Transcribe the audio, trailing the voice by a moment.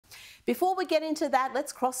Before we get into that,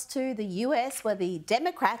 let's cross to the US, where the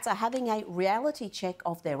Democrats are having a reality check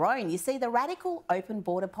of their own. You see, the radical open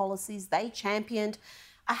border policies they championed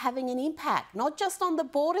are having an impact, not just on the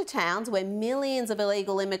border towns where millions of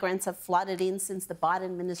illegal immigrants have flooded in since the Biden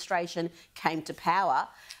administration came to power,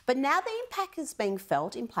 but now the impact is being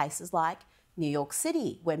felt in places like New York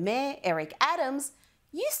City, where Mayor Eric Adams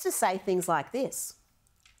used to say things like this.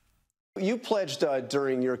 You pledged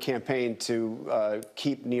during your campaign to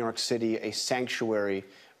keep New York City a sanctuary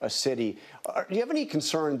city. Do you have any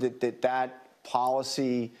concern that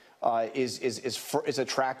policy is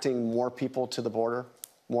attracting more people to the border,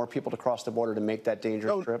 more people to cross the border to make that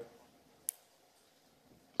dangerous trip?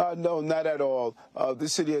 No, not at all.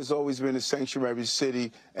 This city has always been a sanctuary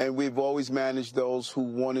city, and we've always managed those who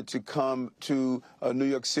wanted to come to New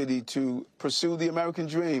York City to pursue the American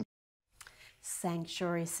dream.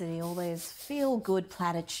 Sanctuary city, all those feel-good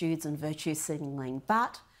platitudes and virtue signalling.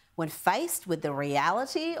 But when faced with the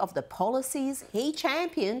reality of the policies he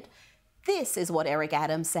championed, this is what Eric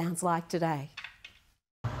Adams sounds like today.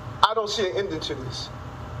 I don't see an ending to this.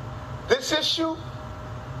 This issue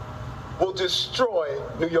will destroy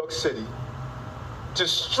New York City.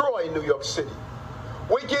 Destroy New York City.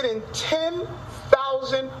 We're getting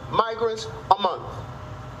 10,000 migrants a month.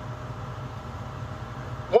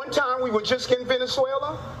 One time we were just getting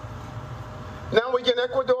Venezuela. Now we're getting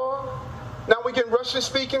Ecuador. Now we're getting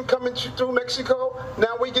Russian-speaking coming through Mexico.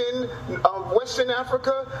 Now we're getting Western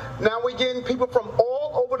Africa. Now we're getting people from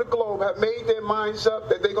all over the globe have made their minds up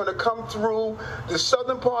that they're going to come through the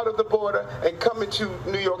southern part of the border and come into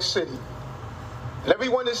New York City. And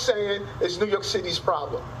everyone is saying it's New York City's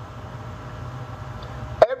problem.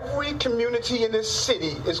 Every community in this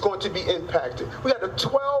city is going to be impacted. We got a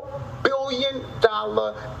 $12 billion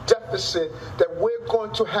deficit that we're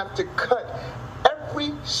going to have to cut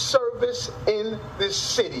every service in this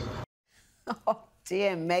city. Oh,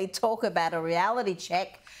 dear me, talk about a reality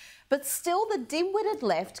check. But still, the dim-witted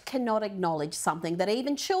left cannot acknowledge something that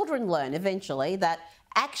even children learn eventually, that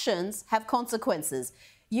actions have consequences.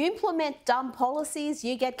 You implement dumb policies,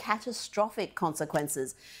 you get catastrophic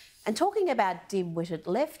consequences. And talking about dim-witted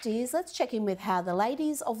lefties, let's check in with how the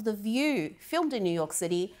ladies of The View, filmed in New York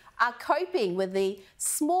City, are coping with the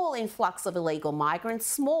small influx of illegal migrants,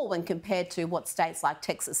 small when compared to what states like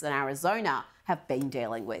Texas and Arizona have been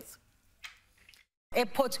dealing with.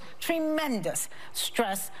 It puts tremendous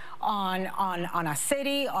stress on a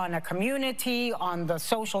city, on a community, on the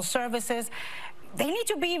social services. They need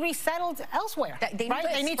to be resettled elsewhere. They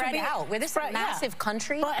need to be out. We're this massive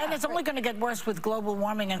country. Well, and it's only going to get worse with global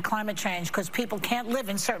warming and climate change because people can't live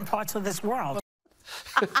in certain parts of this world.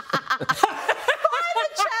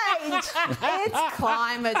 It's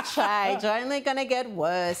climate change, only going to get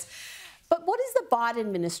worse. But what is the Biden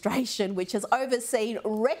administration, which has overseen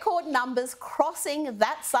record numbers crossing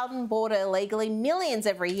that southern border illegally, millions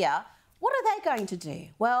every year, what are they going to do?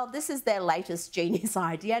 Well, this is their latest genius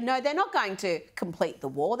idea. No, they're not going to complete the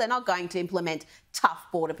wall. They're not going to implement tough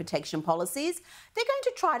border protection policies. They're going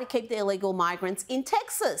to try to keep the illegal migrants in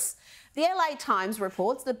Texas. The LA Times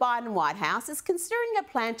reports the Biden White House is considering a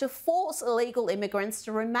plan to force illegal immigrants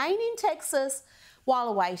to remain in Texas while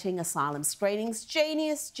awaiting asylum screenings.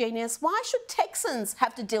 Genius, genius. Why should Texans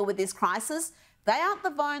have to deal with this crisis? They aren't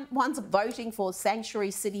the ones voting for sanctuary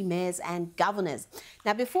city mayors and governors.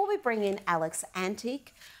 Now, before we bring in Alex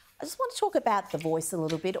Antique, I just want to talk about The Voice a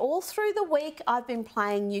little bit. All through the week, I've been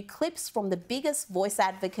playing new clips from the biggest voice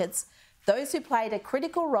advocates, those who played a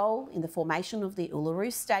critical role in the formation of the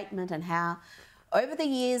Uluru Statement, and how, over the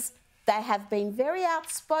years, they have been very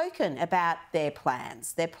outspoken about their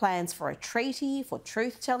plans for a treaty, for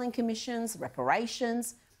truth-telling commissions,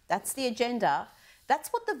 reparations. That's the agenda. That's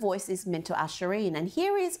what The Voice is meant to usher in. And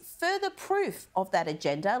here is further proof of that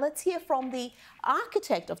agenda. Let's hear from the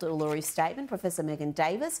architect of the Uluru Statement, Professor Megan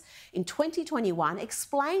Davis, in 2021,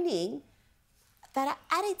 explaining that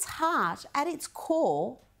at its heart, at its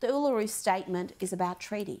core, the Uluru Statement is about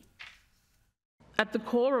treaty. At the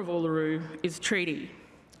core of Uluru is treaty.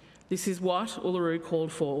 This is what Uluru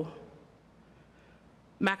called for.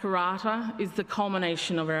 Makarrata is the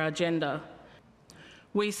culmination of our agenda.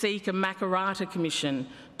 We seek a Makarrata Commission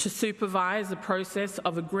to supervise the process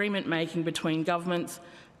of agreement-making between governments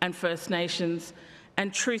and First Nations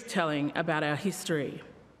and truth-telling about our history.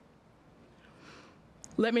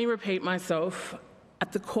 Let me repeat myself.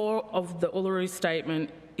 At the core of the Uluru Statement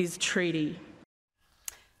is treaty.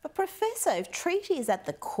 But Professor, if treaty is at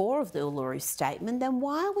the core of the Uluru Statement, then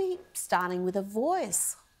why are we starting with a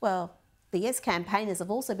voice? Well, the Yes campaigners have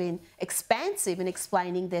also been expansive in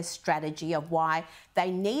explaining their strategy of why they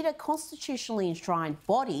need a constitutionally enshrined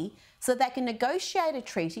body so they can negotiate a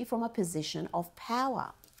treaty from a position of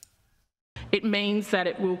power. It means that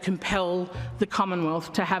it will compel the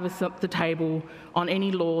Commonwealth to have us at the table on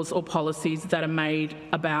any laws or policies that are made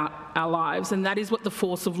about our lives, and that is what the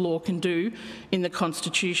force of law can do in the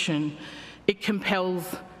Constitution. It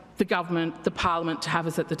compels the government, the Parliament, to have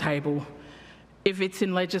us at the table. If it's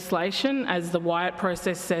in legislation, as the Wyatt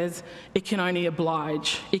process says, it can only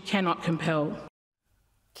oblige, it cannot compel.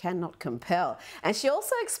 Cannot compel. And she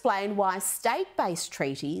also explained why state-based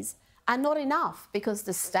treaties are not enough, because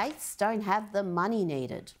the states don't have the money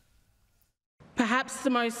needed. Perhaps the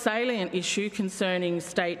most salient issue concerning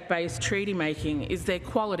state-based treaty making is their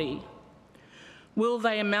quality. Will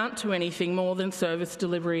they amount to anything more than service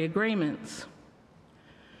delivery agreements?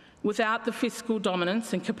 Without the fiscal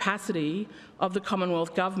dominance and capacity of the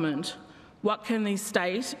Commonwealth Government, what can these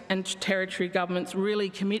state and territory governments really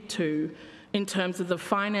commit to in terms of the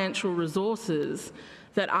financial resources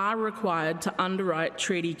that are required to underwrite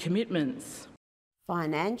treaty commitments?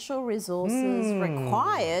 Financial resources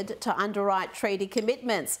required to underwrite treaty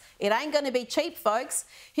commitments. It ain't going to be cheap, folks.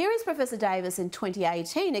 Here is Professor Davis in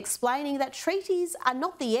 2018 explaining that treaties are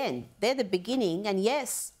not the end, they're the beginning, and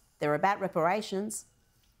yes, they're about reparations.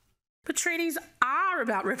 But treaties are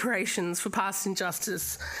about reparations for past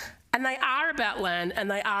injustice, and they are about land, and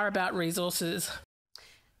they are about resources.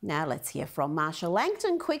 Now let's hear from Marsha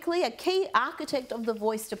Langton quickly, a key architect of the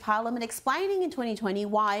Voice to Parliament, explaining in 2020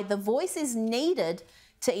 why the voice is needed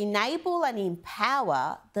to enable and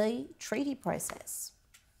empower the treaty process.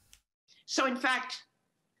 So in fact,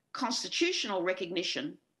 constitutional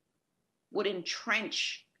recognition would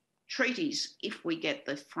entrench treaties if we get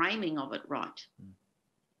the framing of it right.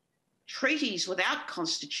 Treaties without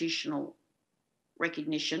constitutional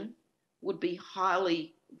recognition would be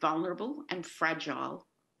highly vulnerable and fragile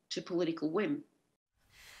to political whim.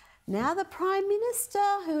 Now the Prime Minister,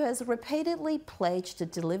 who has repeatedly pledged to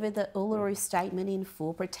deliver the Uluru Statement in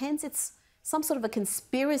full, pretends it's some sort of a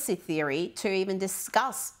conspiracy theory to even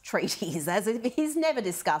discuss treaties, as if he's never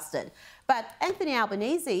discussed it. But Anthony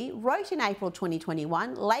Albanese wrote in April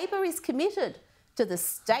 2021, Labor is committed to the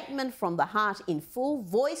Statement from the Heart in full,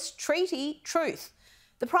 voice treaty truth.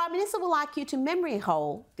 The Prime Minister will like you to memory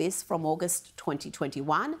hole this from August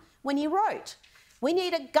 2021 when he wrote, we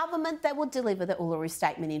need a government that will deliver the Uluru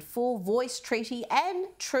Statement in full, voice treaty and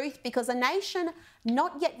truth, because a nation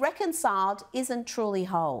not yet reconciled isn't truly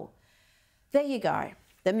whole. There you go.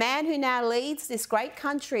 The man who now leads this great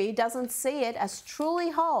country doesn't see it as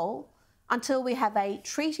truly whole until we have a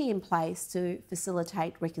treaty in place to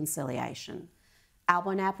facilitate reconciliation.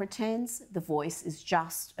 Albo now pretends the voice is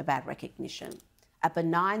just about recognition, a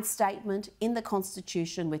benign statement in the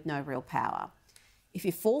Constitution with no real power. If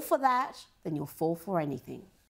you fall for that, then you'll fall for anything.